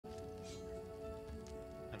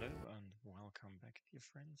Welcome back, dear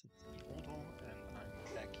friends. It's me, Odo, and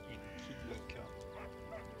I'm back in Kingmaker,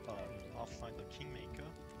 Pathfinder Kingmaker.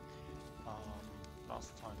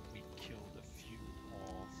 Last time we killed a few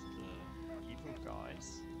of the evil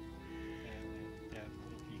guys, and there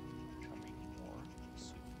will be coming more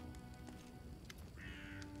soon.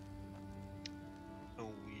 So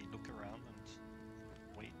we look around and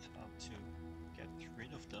wait to get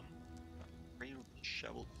rid of them. Real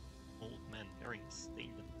shoveled old man wearing a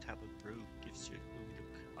stained and tattered robe gives you a gloomy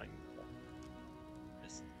look. I'm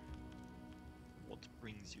yes. What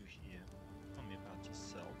brings you here? Tell me about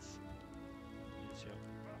yourself. Here's your...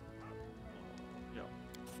 yeah.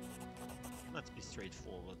 Let's be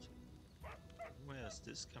straightforward. Where's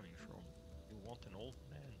this coming from? You want an old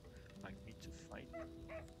man like me to fight?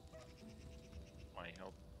 My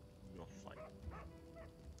help, your fight.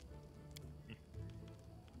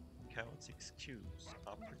 Coward's excuse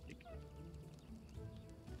are predictable.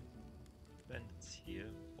 Bandits here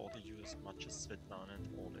bother you as much as Svetlana and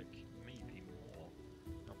Oleg, maybe more.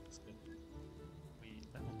 No, it's good. We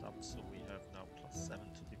leveled up, so we have now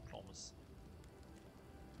 +7 to diplomacy.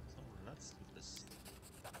 So let's do this.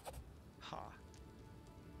 Ha!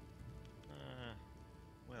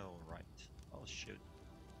 Well, right. I'll show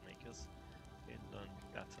makers. They learn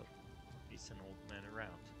better. He's an old man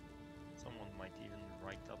around. Someone might even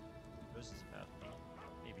write up verses about me,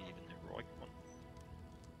 maybe even a heroic one.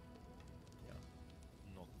 Yeah,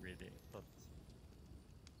 not really, but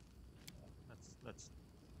let's.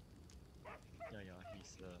 Yeah,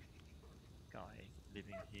 he's a guy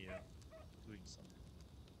living here, doing something.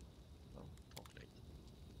 Well, talk later.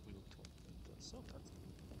 We will talk later. So that's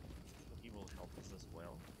good. So he will help us as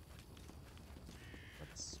well.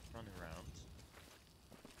 Let's run around,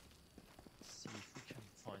 see if we can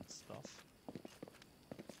find stuff.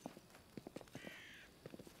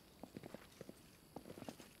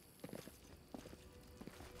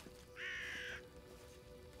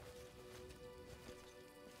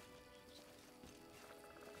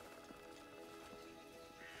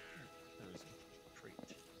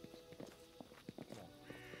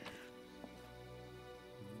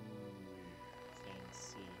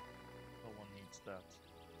 That.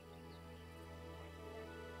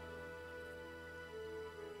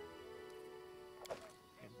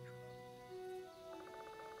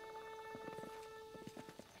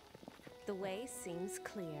 The way seems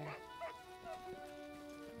clear.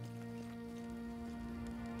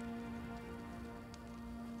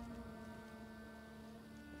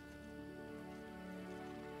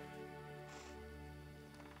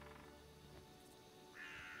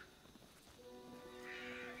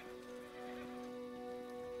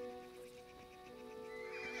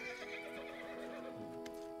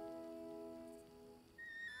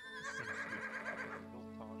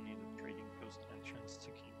 To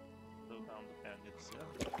keep slow down the bandits, yeah.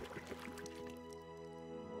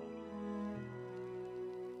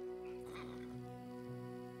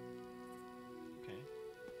 Okay.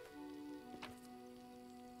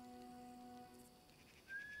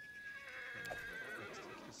 Let's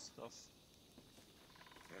take this stuff.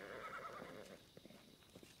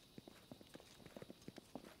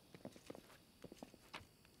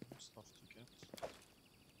 More stuff to get.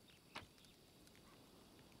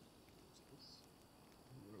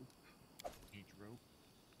 Need rope?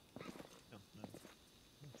 Don't know.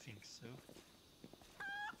 Don't think so.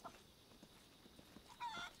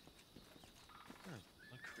 Oh,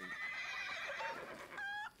 a creep.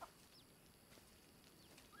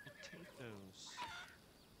 Potatoes.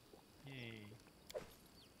 Yay.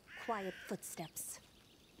 Quiet footsteps.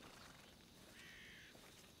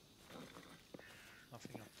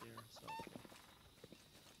 Nothing up there, so okay.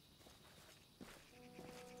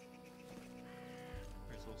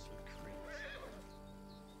 There's also a crate.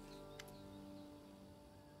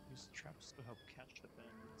 Use traps to help catch the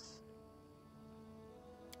bandits.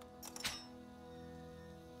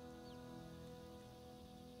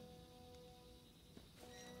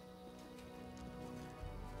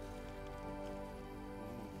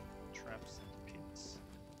 Traps and pits.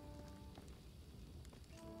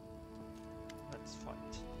 Let's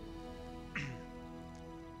fight.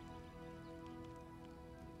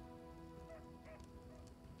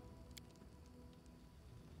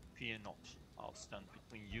 Fear not, I'll stand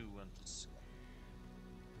between you and the sky.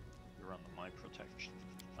 You're under my protection.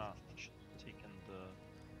 I should have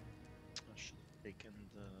taken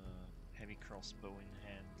the heavy crossbow in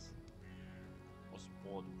hand. Was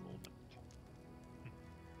wonderful, but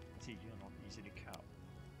see, you're not easily cowed.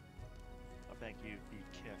 I beg you, be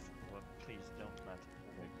careful, but please don't let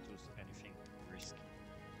Oleg do anything risky.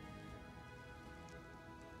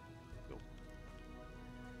 Go.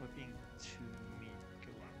 We're being too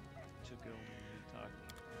to golden attack.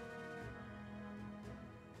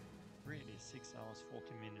 Really, 6 hours, 40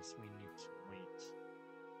 minutes we need to wait.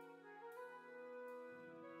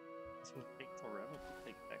 This will take forever to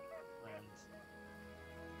take back that land.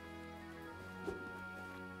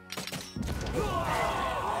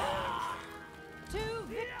 To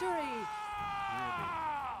victory! Really?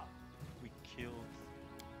 We killed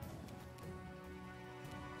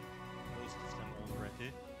most of them already.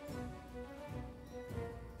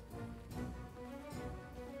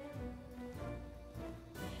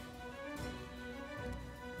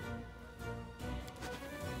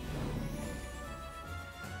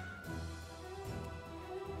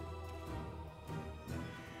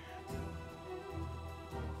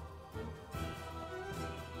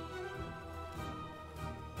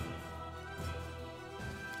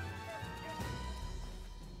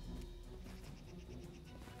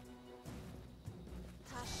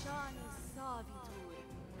 Tashani Savitur.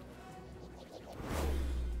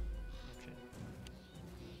 Okay.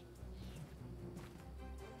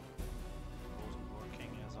 Wasn't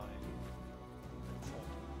working as I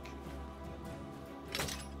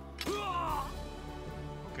thought.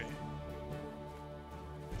 Okay.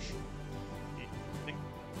 Think.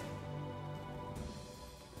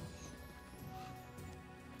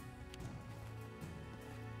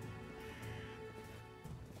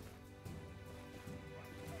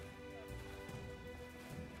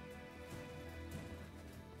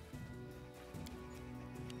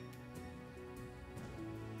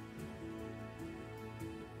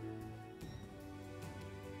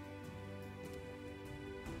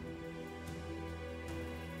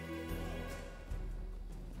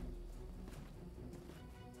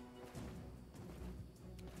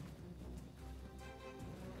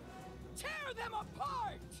 Tear them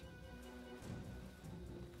apart!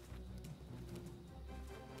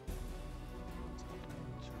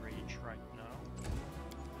 To rage right now.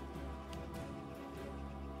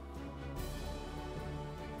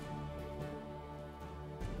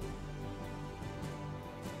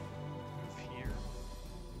 Move here.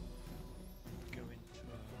 Go into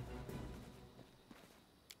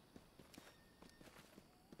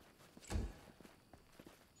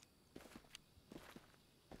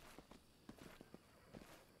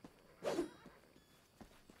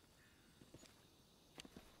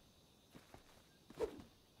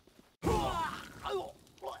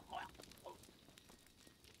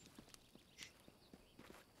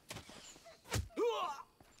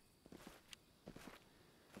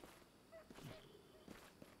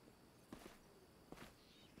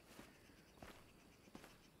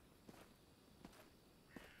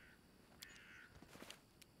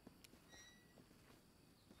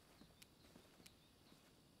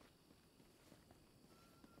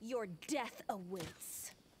Your death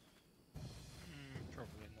awaits.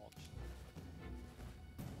 probably not.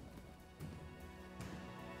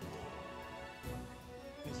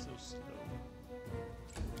 He's so slow.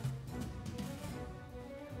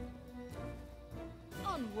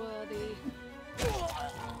 Unworthy. This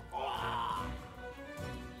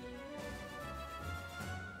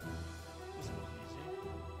was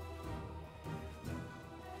easy.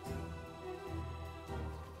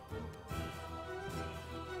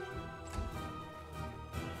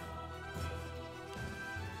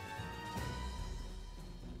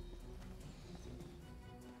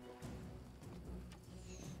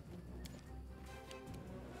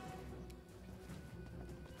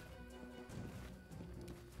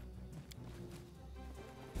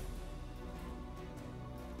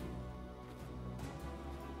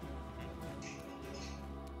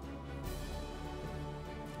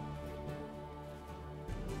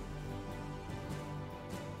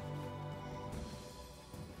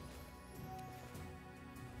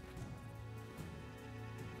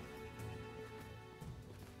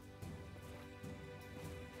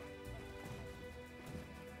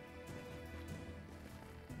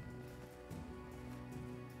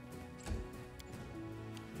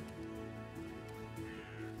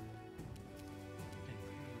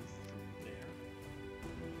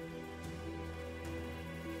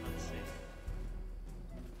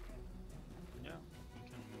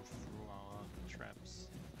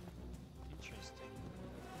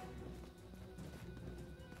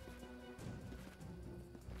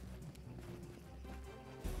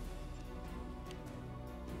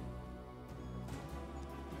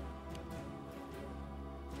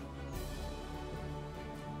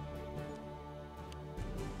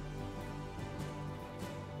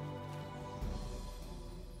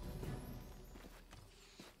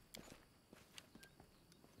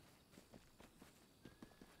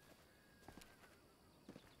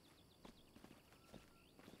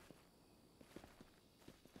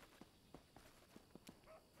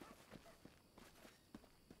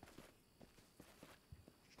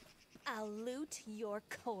 I'll loot your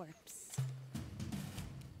corpse.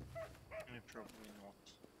 Probably not.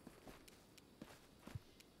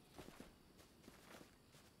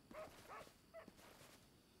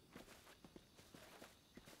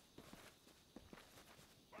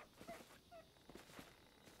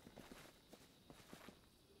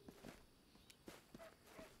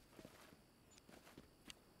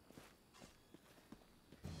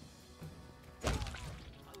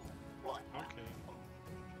 Okay.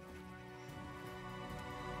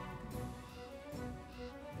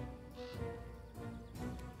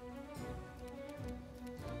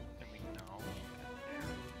 Can we now get there?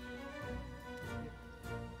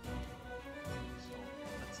 So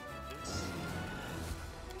let's do this.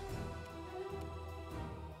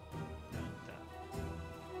 And that.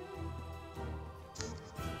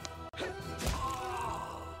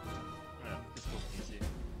 Yeah, this was easy.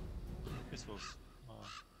 This was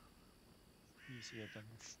easier than I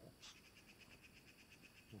thought.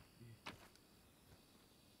 Okay.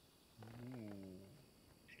 Ooh,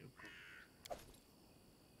 feel good.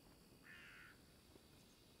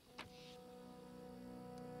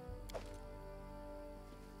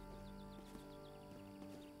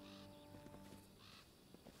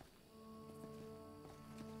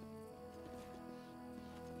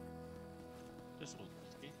 This was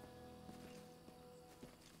easy.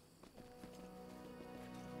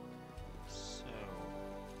 So,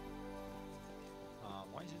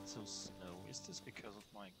 why is it so slow? Is this because of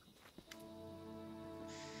my...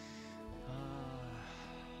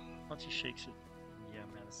 But he shakes it. Yeah,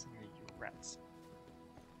 menacingly, you rats.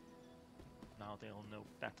 Now they'll know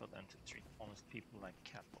better than to treat honest people like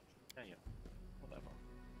cattle. Yeah, whatever.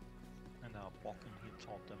 And our Bokken, he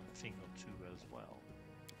taught them a thing or two as well.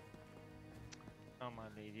 Now, my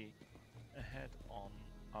lady, head on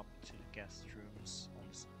up to the guest rooms on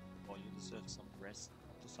the or you deserve some rest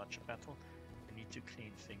after such a battle. I need to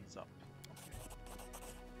clean things up.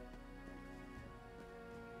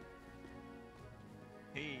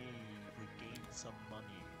 Hey, we gained some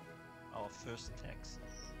money. Our first tax.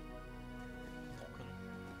 Bokken.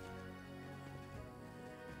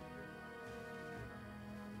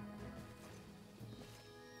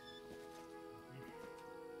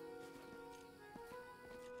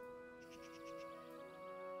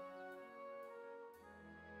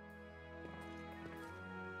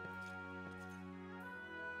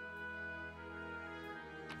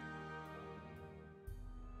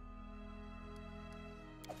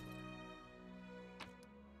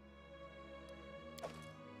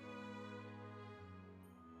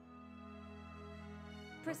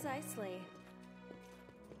 Precisely.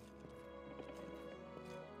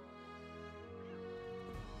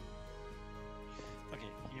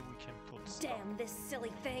 Okay, here we can put stuff. Damn this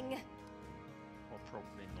silly thing! Or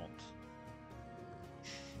probably not.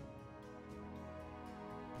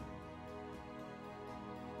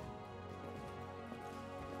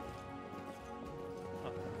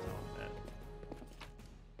 Up and down there.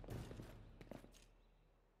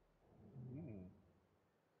 Ooh.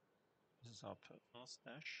 This is our personal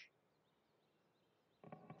stash.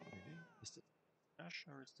 Really? Is this stash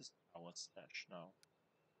or is this our stash now?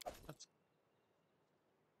 That's...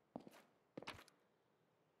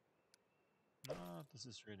 No, this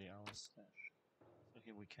is really our stash. So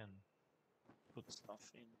here we can put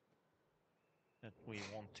stuff in that we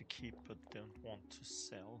want to keep but don't want to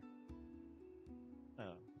sell.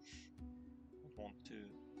 Don't want to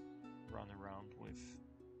run around with.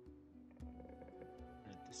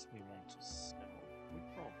 This we want to sell. We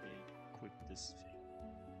probably equip this thing.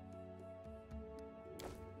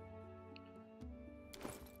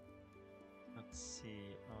 Let's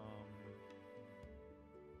see.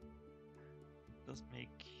 Does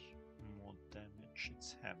make more damage.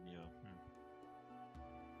 It's heavier.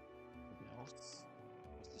 What else?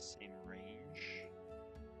 Has the same range.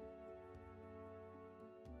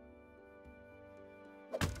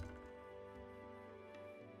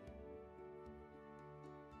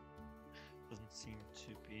 Doesn't seem to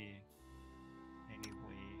be any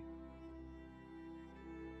way.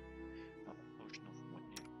 Oh, potion of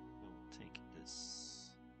wonder. We'll take this.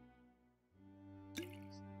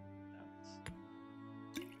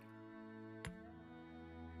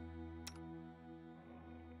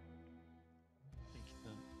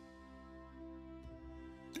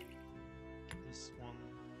 This one,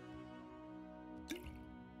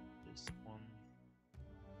 this one,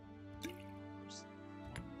 this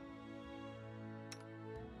one.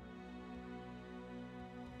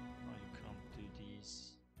 Oh, you can't do these.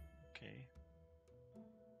 Okay.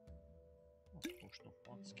 Oh, potion of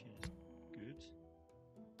one skin is good.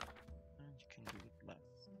 And you can do it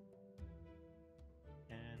less.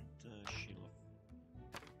 And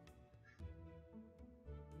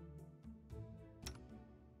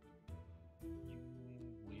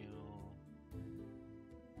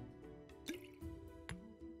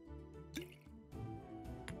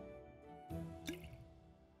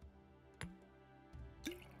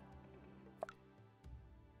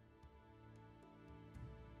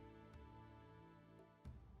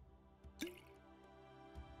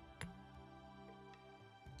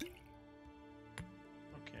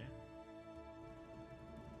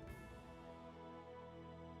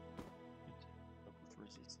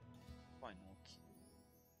resist. Why not?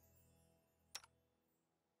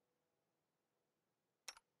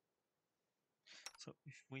 So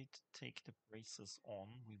if we take the braces on,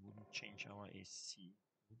 we wouldn't change our AC,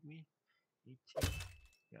 would we? 18?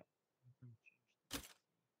 Yeah. We can change the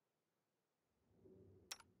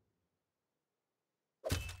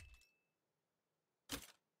AC.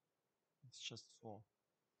 It's just for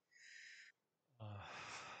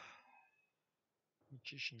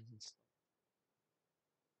magicians and stuff.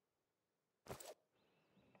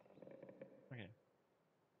 Okay.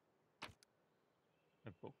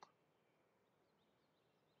 A book.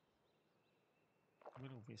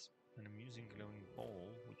 Will-o-wisp, an amusing glowing ball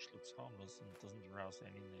which looks harmless and doesn't arouse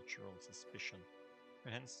any natural suspicion.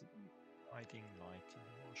 It hence to be hiding light in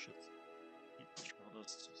the marshes. It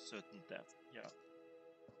struggles to certain death. Yeah.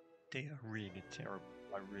 They are really terrible.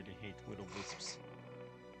 I really hate will-o-wisps.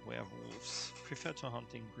 Werewolves prefer to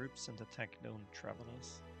hunt in groups and attack lone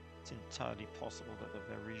travelers. It's entirely possible that a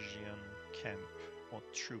Varisian camp or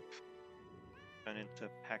troop turn into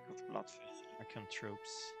a pack of bloodthirsty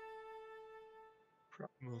lycanthropes.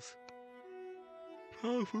 Primal,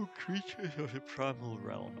 powerful creatures of the primal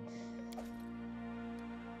realm.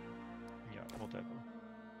 Yeah, whatever.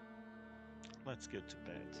 Let's go to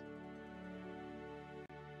bed.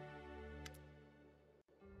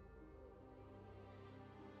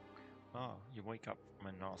 Ah, you wake up from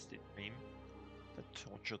a nasty dream that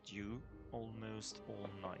tortured you almost all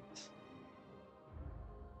night.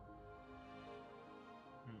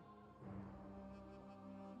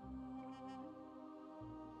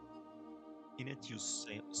 In it you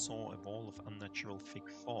saw a wall of unnatural thick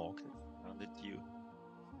fog that surrounded you,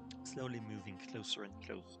 slowly moving closer and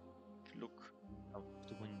closer. You look out of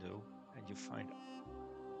the window and you find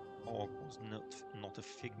fog was not a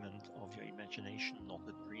figment of your imagination, not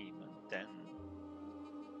a dream, and then...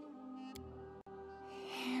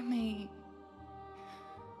 Hear me.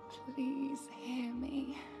 Please hear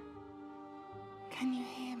me. Can you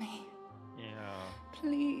hear me? Yeah.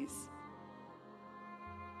 Please.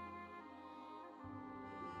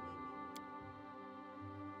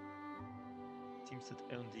 Seems that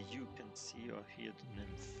only you can see or hear the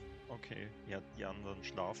nymph. Okay, ja, die anderen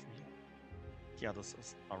schlafen ja. The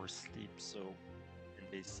others are asleep, so... and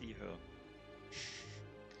they see her.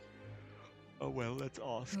 Oh well, let's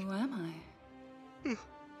ask. Who am I?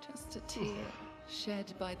 Just a tear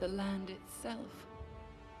shed by the land itself.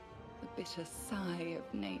 The bitter sigh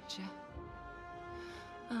of nature.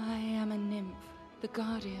 I am a nymph, the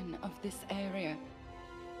guardian of this area.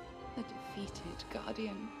 A defeated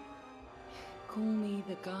guardian. Call me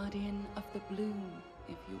the guardian of the bloom,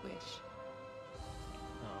 if you wish.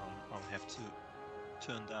 I'll have to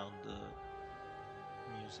turn down the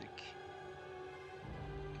music.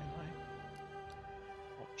 Can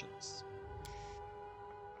I? Options.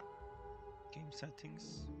 Game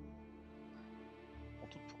settings.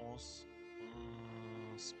 Auto pause.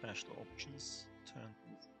 Special options. Turn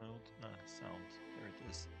mode. Sound. There it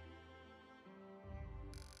is.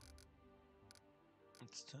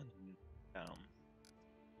 Let's turn it down.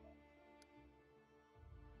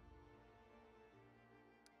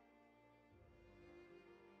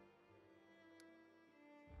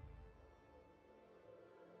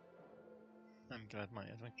 I'm glad my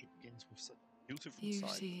adventure begins with such beautiful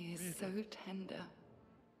sight. Beauty is so tender.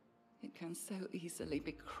 It can so easily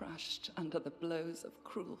be crushed under the blows of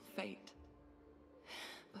cruel fate.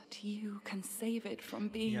 But you can save it from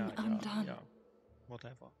being undone. Yeah.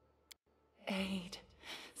 Whatever. Aid,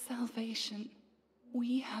 salvation.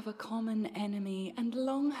 We have a common enemy, and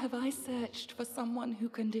long have I searched for someone who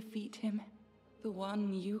can defeat him. The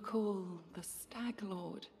one you call the Stag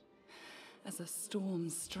Lord. As a storm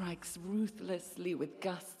strikes ruthlessly with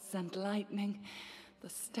gusts and lightning, the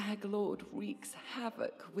Stag Lord wreaks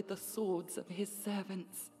havoc with the swords of his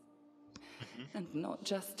servants. And not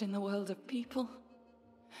just in the world of people.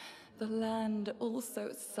 The land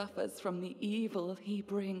also suffers from the evil he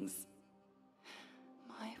brings.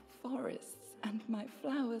 My forests and my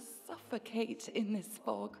flowers suffocate in this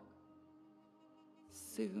fog.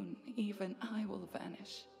 Soon even I will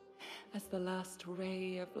vanish, as the last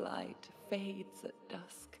ray of light fades at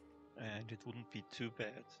dusk. And it wouldn't be too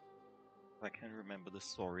bad. I can remember the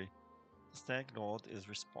story. The Stag Lord is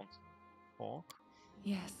responsible for...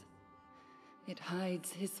 Yes. It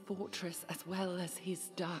hides his fortress as well as his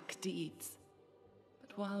dark deeds.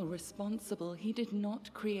 But while responsible, he did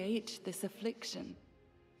not create this affliction.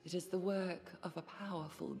 It is the work of a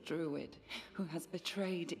powerful druid who has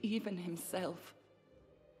betrayed even himself.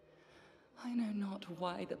 I know not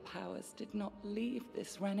why the powers did not leave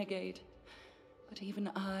this renegade, but even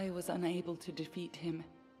I was unable to defeat him.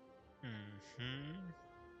 Mm-hmm.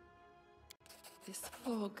 This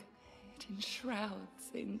fog, it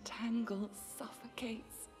enshrouds, entangles,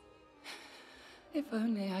 suffocates. If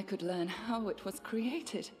only I could learn how it was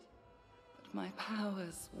created. But my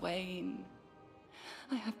powers wane.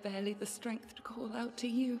 I have barely the strength to call out to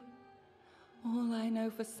you. All I know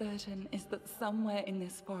for certain is that somewhere in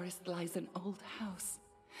this forest lies an old house,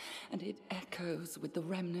 and it echoes with the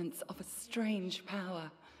remnants of a strange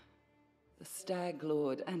power. The Stag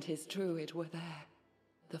Lord and his druid were there.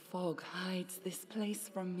 The fog hides this place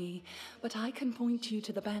from me, but I can point you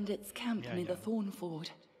to the bandits' camp near the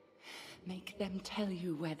Thornford. Make them tell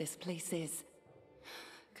you where this place is.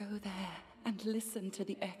 Go there and listen to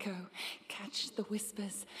the echo, catch the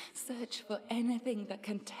whispers, search for anything that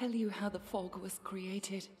can tell you how the fog was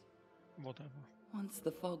created. Whatever. Once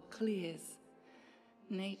the fog clears,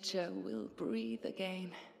 nature will breathe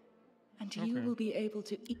again, and you will be able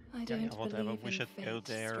to eat. I don't whatever. believe We in should fate, go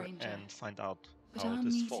there stranger, and find out but how our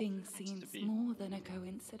this fog meeting comes to seems be. more than a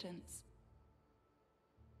coincidence.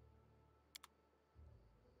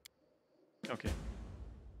 Okay.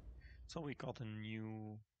 So we got a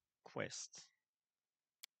new quest.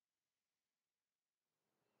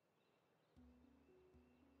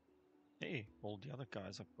 Hey, all the other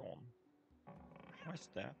guys are gone. Why is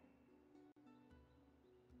that?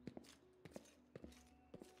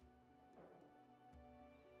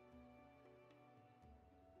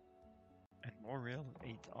 And Moriel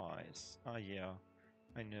 8 eyes. Ah yeah,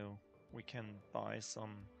 I know. We can buy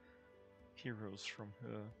some heroes from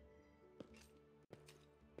her.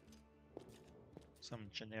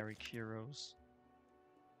 Some generic heroes.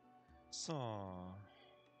 So,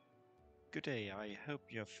 good day. I hope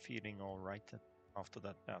you're feeling alright after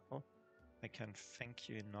that battle. I can't thank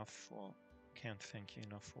you enough for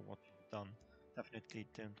what you've done. Definitely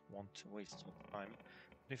don't want to waste your time.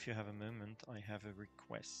 But if you have a moment, I have a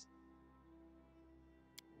request.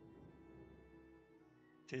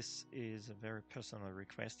 This is a very personal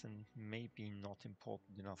request and maybe not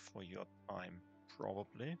important enough for your time,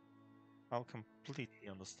 probably. I'll completely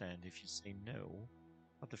understand if you say no,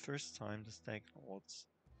 but the first time the Stag Lords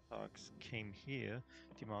thugs came here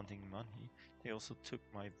demanding money, they also took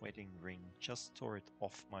my wedding ring. Just tore it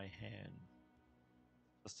off my hand.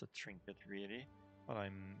 Just a trinket, really, but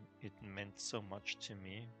it meant so much to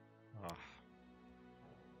me. Ah.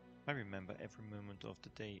 I remember every moment of the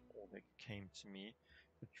day Oleg came to me,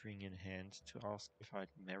 with ring in hand, to ask if I'd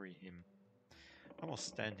marry him. I was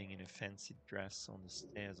standing in a fancy dress on the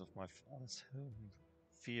stairs of my father's home,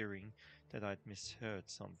 fearing that I'd misheard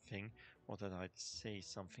something, or that I'd say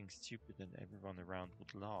something stupid and everyone around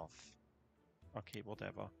would laugh. Okay,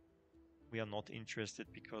 whatever. We are not interested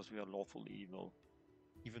because we are lawful evil.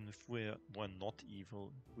 Even if were not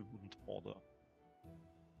evil, we wouldn't bother.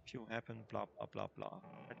 If you happen, blah blah blah blah,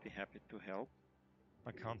 I'd be happy to help.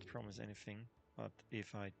 I can't promise anything, but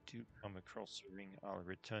if I do come across your ring, I'll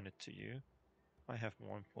return it to you. I have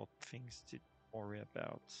more important things to worry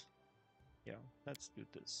about. Yeah, let's do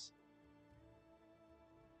this.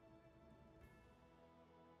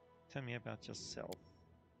 Tell me about yourself.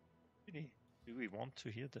 Really, do we want to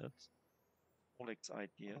hear that? Oleg's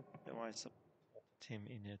idea, though I supported him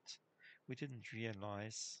in it. We didn't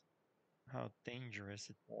realize how dangerous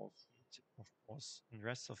it was, of course, and the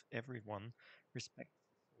rest of everyone respects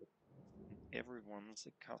the sword, and everyone's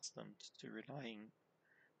accustomed to relying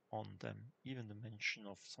on them. Even the mention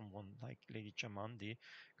of someone like Lady Jamandi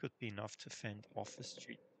could be enough to fend off a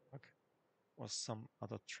street dog or some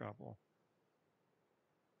other trouble.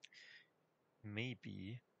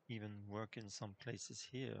 Maybe even work in some places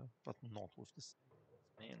here, but not with the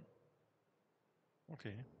man.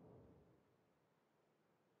 Okay.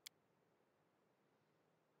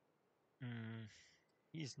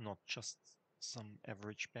 He's not just some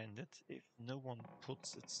average bandit. If no one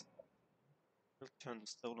puts its he'll turn the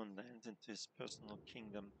stolen lands into his personal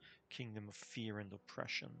kingdom of fear and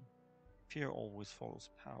oppression. Fear always follows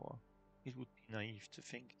power. It would be naive to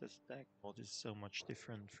think that Dagmod is so much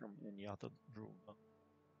different from any other ruler.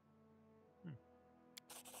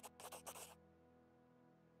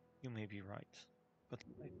 You may be right, but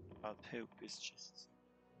life without hope is just...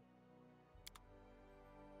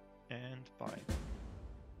 And bye.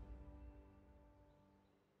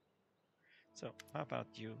 So, how about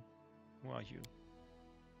you? Who are you?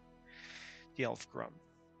 The Elf Grunt.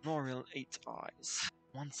 Noriel 8 Eyes.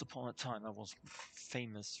 Once upon a time I was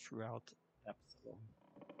famous throughout Absalom.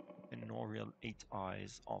 And Noriel 8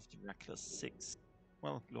 Eyes of the Reckless 6.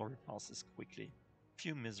 Well, glory passes quickly. A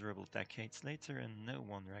few miserable decades later and no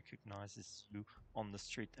one recognizes you on the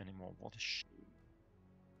street anymore. What a shame.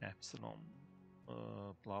 Absalom.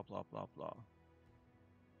 Blah blah blah blah.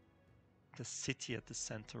 a city at the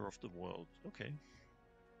center of the world. Okay.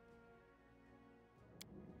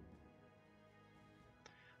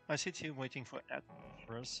 I sit here waiting for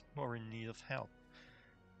adventurers who are in need of help.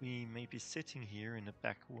 We may be sitting here in a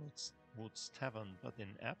backwoods tavern, but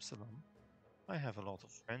in Absalom, I have a lot of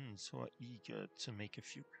friends who are eager to make a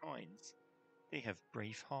few coins. They have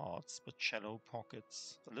brave hearts, but shallow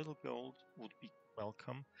pockets. A little gold would be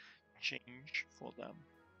welcome change for them.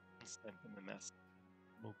 And send them a message.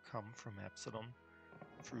 Will come from Absalom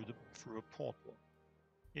through a portal.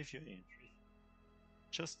 If you're interested,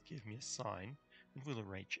 just give me a sign and we'll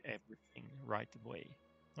arrange everything right away.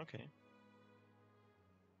 Okay.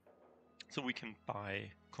 So we can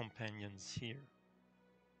buy companions here.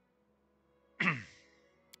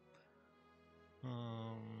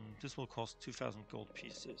 This will cost 2,000 gold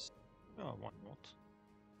pieces. Oh, why not?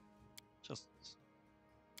 Just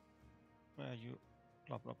where you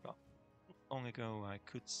blah blah blah. Long ago I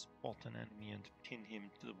could spot an enemy and pin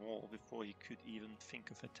him to the wall before he could even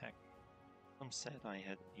think of attack. Some said I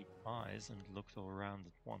had 8 eyes and looked all around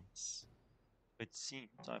at once. It seems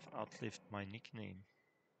I've outlived my nickname.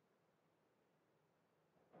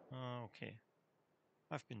 Okay.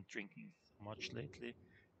 I've been drinking so much lately,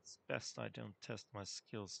 it's best I don't test my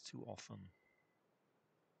skills too often.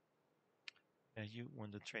 Were you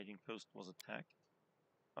when the trading post was attacked?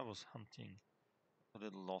 I was hunting, a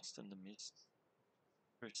little lost in the mist.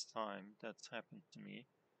 First time that's happened to me.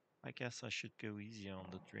 I guess I should go easier on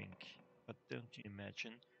the drink, but don't you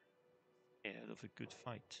imagine? Scared of a good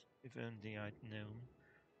fight. If only I'd known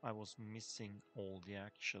I was missing all the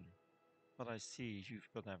action. But I see you've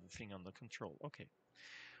got everything under control. Okay.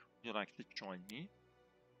 Would you like to join me?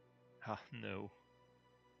 No.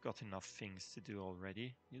 Got enough things to do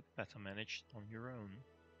already. You'd better manage it on your own.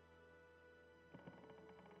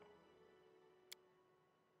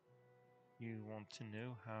 You want to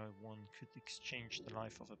know how one could exchange the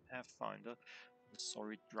life of a Pathfinder for a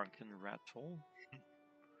sorry drunken rat hole?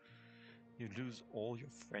 You lose all your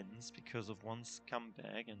friends because of one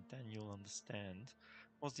scumbag, and then you'll understand.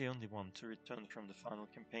 Was the only one to return from the final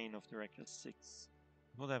campaign of the Reckless Six.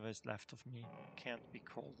 Whatever is left of me can't be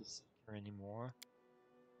called a seeker anymore.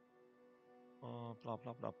 Blah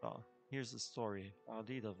blah blah blah. Here's the story. Our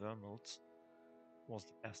leader, Vermont, was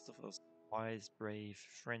the best of us. Wise, brave,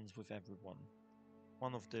 friends with everyone.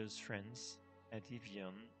 One of those friends,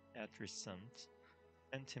 Edivion Adrisant,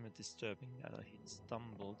 sent him a disturbing letter. He'd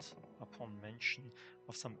stumbled upon mention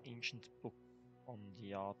of some ancient book on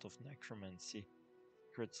the art of necromancy.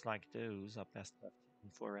 Secrets like those are best left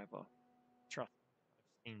hidden forever. Trust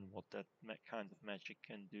me, I've seen what that kind of magic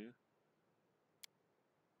can do.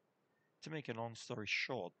 To make a long story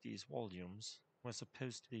short, these volumes were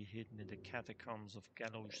supposedly hidden in the catacombs of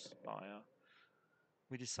Gallows Spire.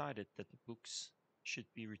 We decided that the books should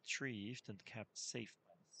be retrieved and kept safe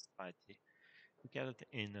by the society. We gathered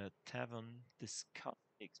in a tavern, discussed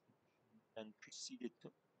the expedition, and proceeded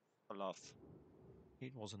to Olaf.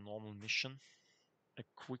 It was a normal mission, a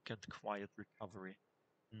quick and quiet recovery.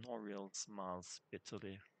 Noriel smiles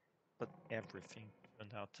bitterly, but everything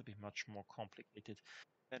turned out to be much more complicated.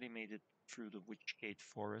 Betty made it through the Witchgate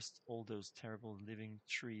forest, all those terrible living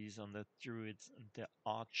trees and the druids and their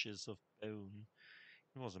arches of bone.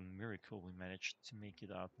 It was a miracle we managed to make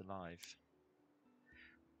it out alive.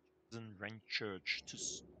 Wren Church to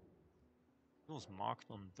it was marked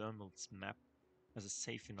on Vermelt's map as a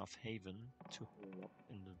safe enough haven to hold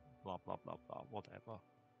in the blah blah blah blah whatever.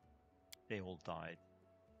 They all died.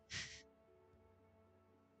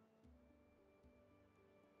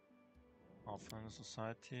 Pathfinder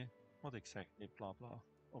Society? What exactly blah blah?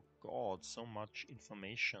 Oh god, so much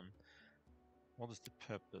information. What is the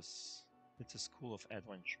purpose? It's a school of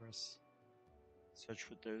adventurers. Search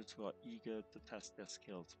for those who are eager to test their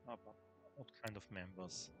skills. Blah blah. What kind of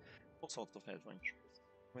members? All sorts of adventurers.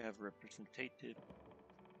 We have representatives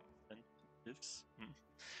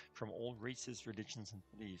from all races, religions, and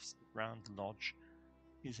beliefs. The Grand Lodge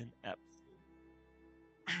is in Ep.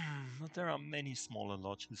 But there are many smaller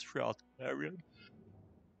lodges throughout Golarion.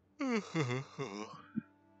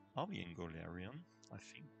 Are we in Golarion? I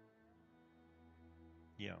think.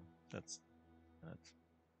 Yeah, that's that.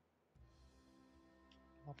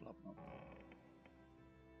 Blah blah blah.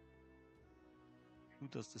 Who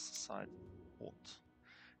does the society support?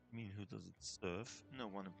 I mean, who does it serve? No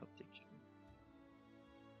one in particular.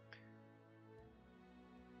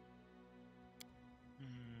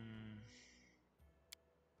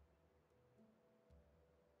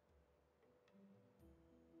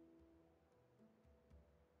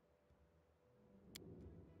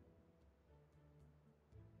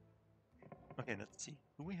 Okay, let's see.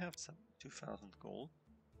 Do we have some 2,000 gold?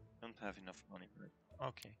 Don't have enough money for it.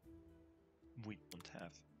 Okay. We don't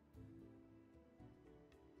have.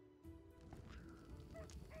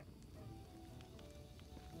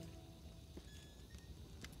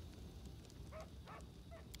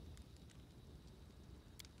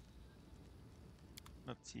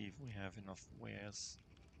 Let's see if we have enough wares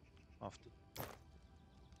after.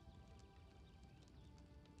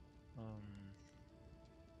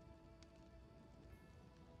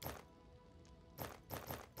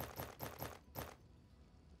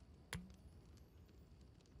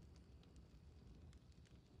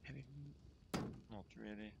 Heavy meat? Not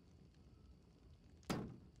really.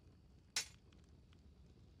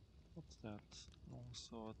 What's that?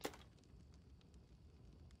 Longsword.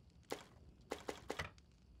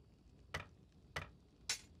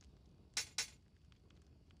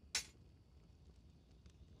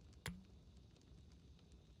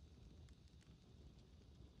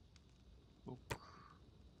 Book.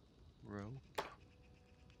 Rope. But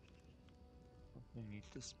we need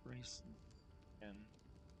this bracelet again.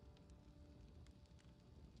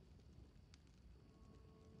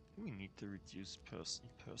 Do we need to reduce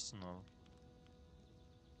personal?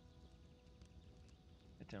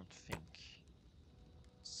 I don't think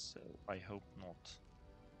so. I hope not.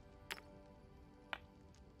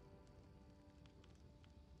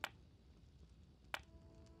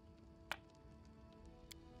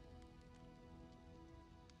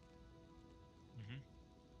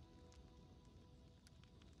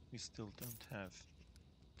 We still don't have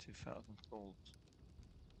 2000 gold,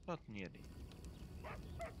 but nearly.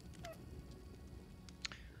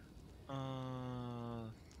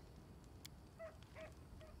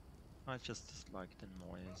 I just dislike the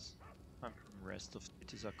noise. I'm from the rest of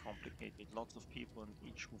cities are complicated, lots of people and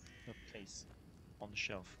each with a place on the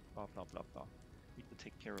shelf, blah blah blah blah. Need to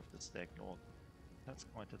take care of the Stag Lord. That's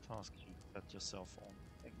quite a task you set yourself on.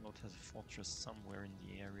 Stag Lord has a fortress somewhere in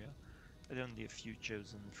the area, but only a few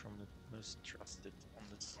chosen from the most trusted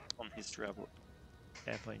on his travel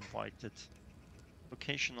ever invited.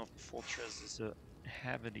 Location of the fortress is a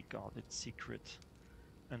heavily guarded secret,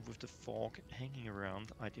 and with the fog hanging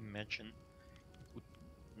around, I'd imagine it would be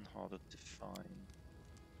even harder to find.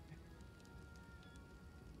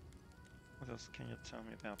 What else can you tell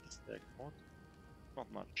me about the Stag Lord? Not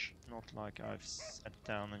much. Not like I've sat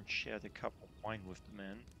down and shared a cup of wine with the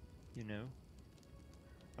man, you know.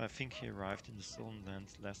 I think he arrived in the Stolen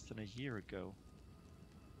Lands less than a year ago.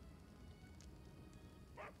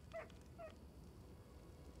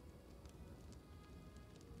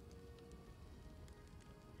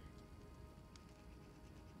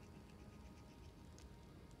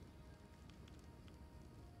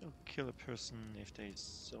 Don't kill a person if they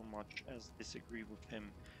so much as disagree with him.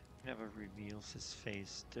 He never reveals his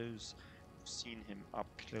face. Those who've seen him up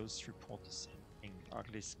close report the same thing.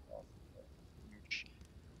 Ugly scars,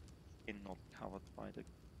 skin not covered by the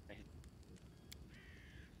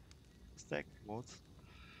Stag Lord.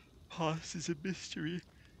 Past is a mystery.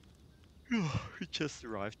 He just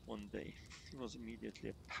arrived one day. He was immediately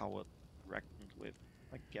a power reckoned with.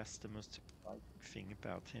 I guess the most surprising thing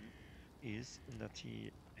about him is that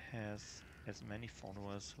he has as many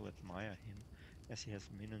followers who admire him as he has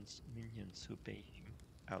minions who obey him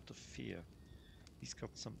out of fear. He's got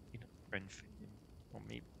some inner strength in him, or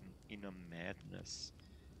maybe an inner madness.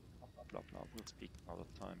 Blah blah blah blah. We'll speak another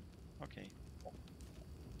time. Okay.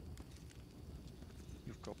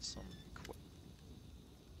 You've got some.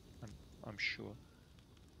 I'm sure.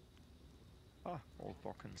 Ah, old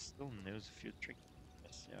Bokken still knows a few tricks.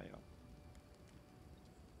 Yes, yeah.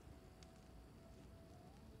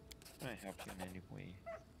 Can I help you in any way?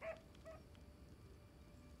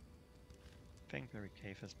 Fangberry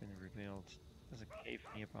Cave has been revealed. There's a cave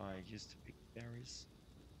nearby. I used to pick berries.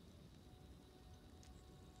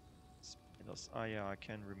 Spiders. Ah yeah, I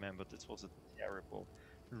can remember. This was a terrible,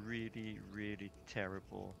 really, really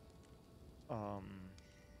terrible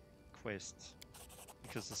quest.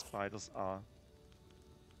 Because the spiders are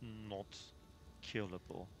not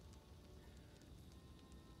killable.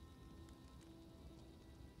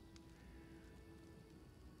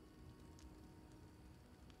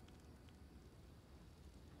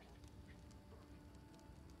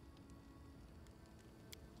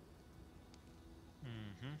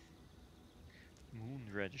 Moon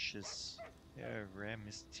radishes. They're a rare,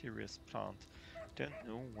 mysterious plant. Don't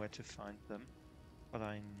know where to find them, but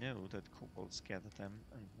I know that kobolds gather them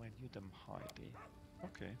and value them highly.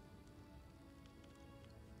 Okay.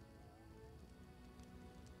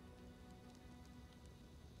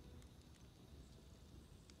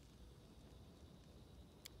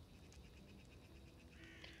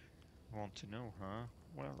 Want to know, huh?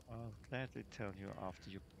 Well, I'll gladly tell you after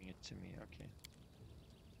you bring it to me, okay?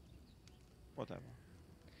 Whatever.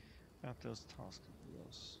 About those tasks of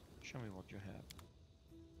yours. Show me what you have.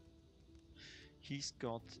 He's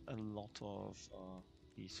got a lot of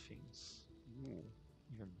these things. Ooh,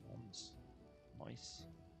 even ones. Nice.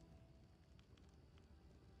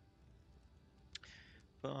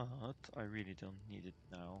 But I really don't need it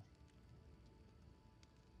now.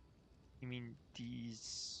 I mean,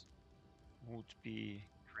 these would be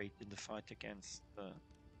great in the fight against the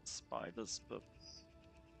spiders, but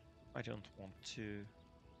I don't want to.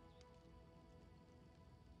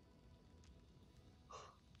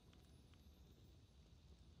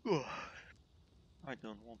 I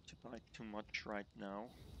don't want to buy too much right now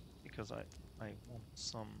because I want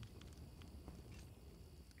some.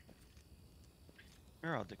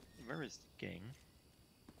 Where is the gang?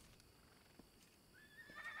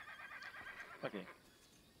 Okay.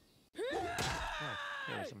 Oh,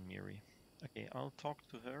 there's a Miri. Okay, I'll talk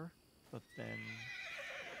to her, but then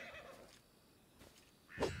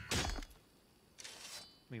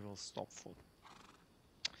we will stop for.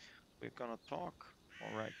 We're gonna talk.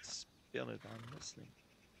 All right, spill it. I'm listening.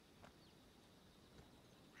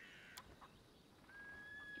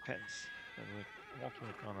 Depends. What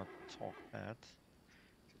we're gonna talk about.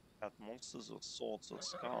 At monsters or swords or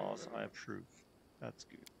scars, I approve. That's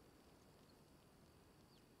good.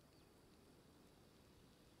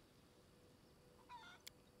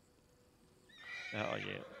 Oh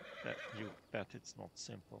yeah, that you bet it's not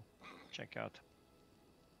simple. Check out.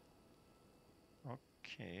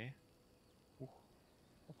 Okay. Ooh,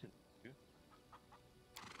 what did I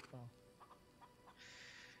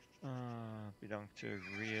do? Belong to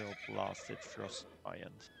a real blasted frost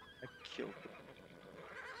giant. I killed it.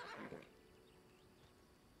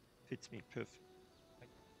 Fits me perfect. Like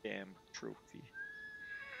damn trophy.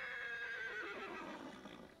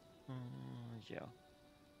 Yeah.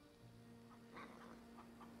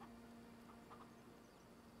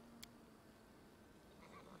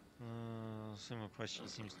 Similar question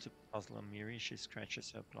seems to puzzle Amiri. She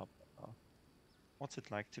scratches her blah blah blah. What's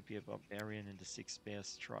it like to be a barbarian in the Six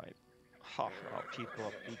Bears tribe? Half our people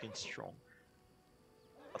are big and strong.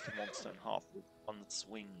 But the monster and half with one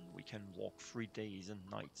swing, we can walk 3 days and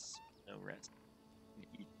nights, no rest. And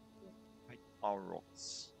eat like our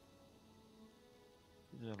rocks.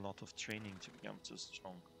 There's a lot of training to become so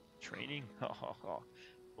strong. Training? Ha ha ha.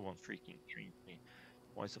 No one freaking trained me.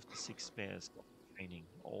 Voice of the Six Bears got training.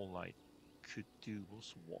 All I could do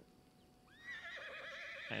was walk.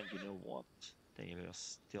 And you know what? They were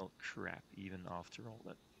still crap even after all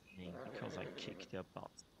that training because I kicked their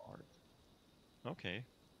butts hard. Okay.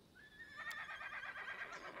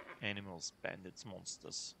 Animals, bandits,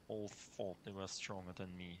 monsters, all thought they were stronger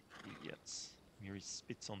than me, idiots. Miri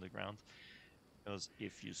spits on the ground, because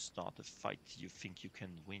if you start a fight, you think you can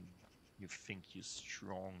win. You think you're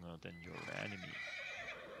stronger than your enemy.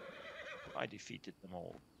 I defeated them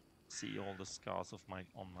all. See all the scars of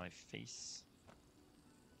on my face?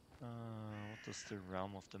 What does the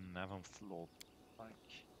realm of the Mavamth Lord look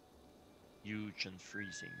like? Huge and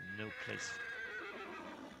freezing, no place.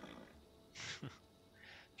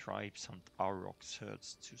 Tribes hunt Aurochs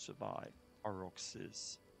herds to survive. Aurochs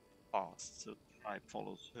is fast, so tribe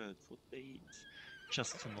follows herd for days,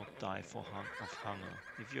 just to not die of hunger.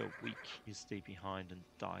 If you're weak, you stay behind and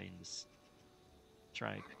die in this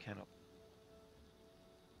tribe cannot.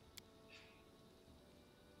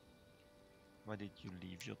 Why did you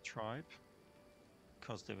leave your tribe?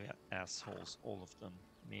 Because they were assholes, all of them.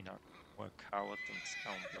 Mena were cowards and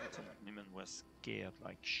scoundrels, and women were scared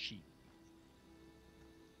like sheep.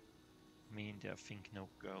 Me and there think no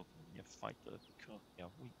girl can be a fighter because they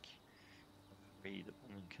are weak. Afraid a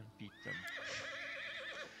woman can beat them.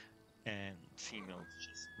 And females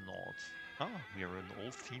just nod. Ah, we are an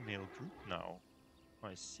all-female group now.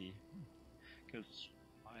 I see. Because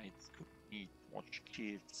fights, cook meat, watch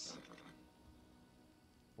kids.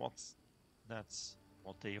 That's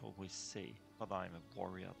what they always say. But I'm a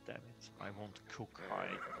warrior, damn it. I won't cook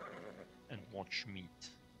hide and watch meat.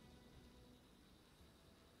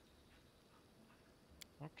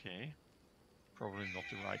 Okay. Probably not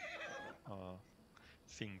the right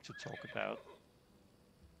thing to talk about.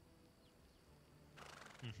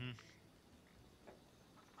 Mm-hmm.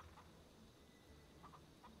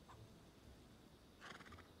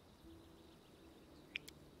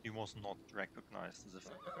 He was not recognized as a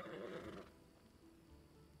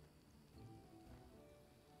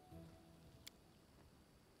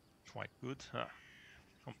quite good, huh?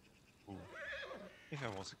 Ooh. If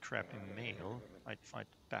I was a crappy male, I'd fight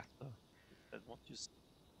better. That's what you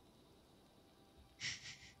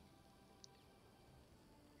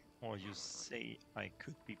Or you say I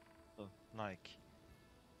could be like,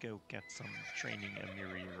 go get some training,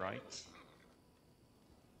 Amiri, right?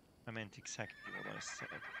 I meant exactly what I said.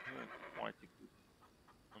 You're quite a good.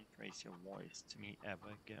 Don't raise your voice to me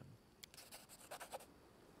ever again.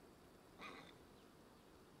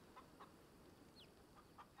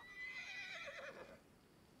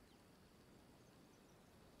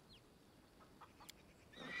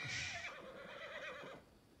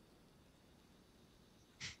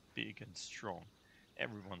 Big and strong.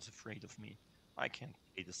 Everyone's afraid of me. I can't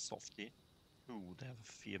play the softy. Who would ever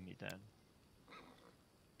fear me then?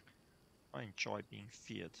 I enjoy being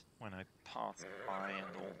feared. When I pass by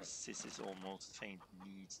and all the sissies almost faint,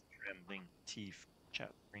 knees trembling, teeth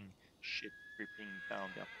chattering, shit dripping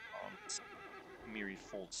down their pants. Miri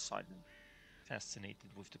falls silent,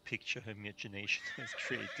 fascinated with the picture her imagination has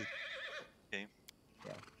created. Okay,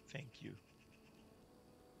 yeah, thank you.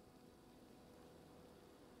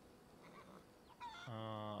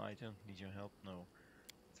 I don't need your help, no.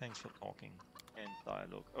 Thanks for talking and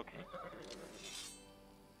dialogue. Okay.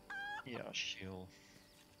 Yeah, she'll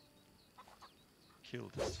kill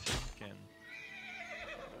this thing again.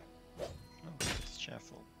 Oh, it's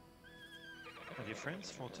cheerful. My dear friends,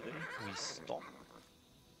 for today we stop.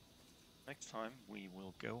 Next time we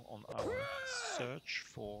will go on our search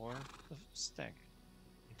for the stag.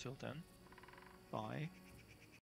 Until then, bye.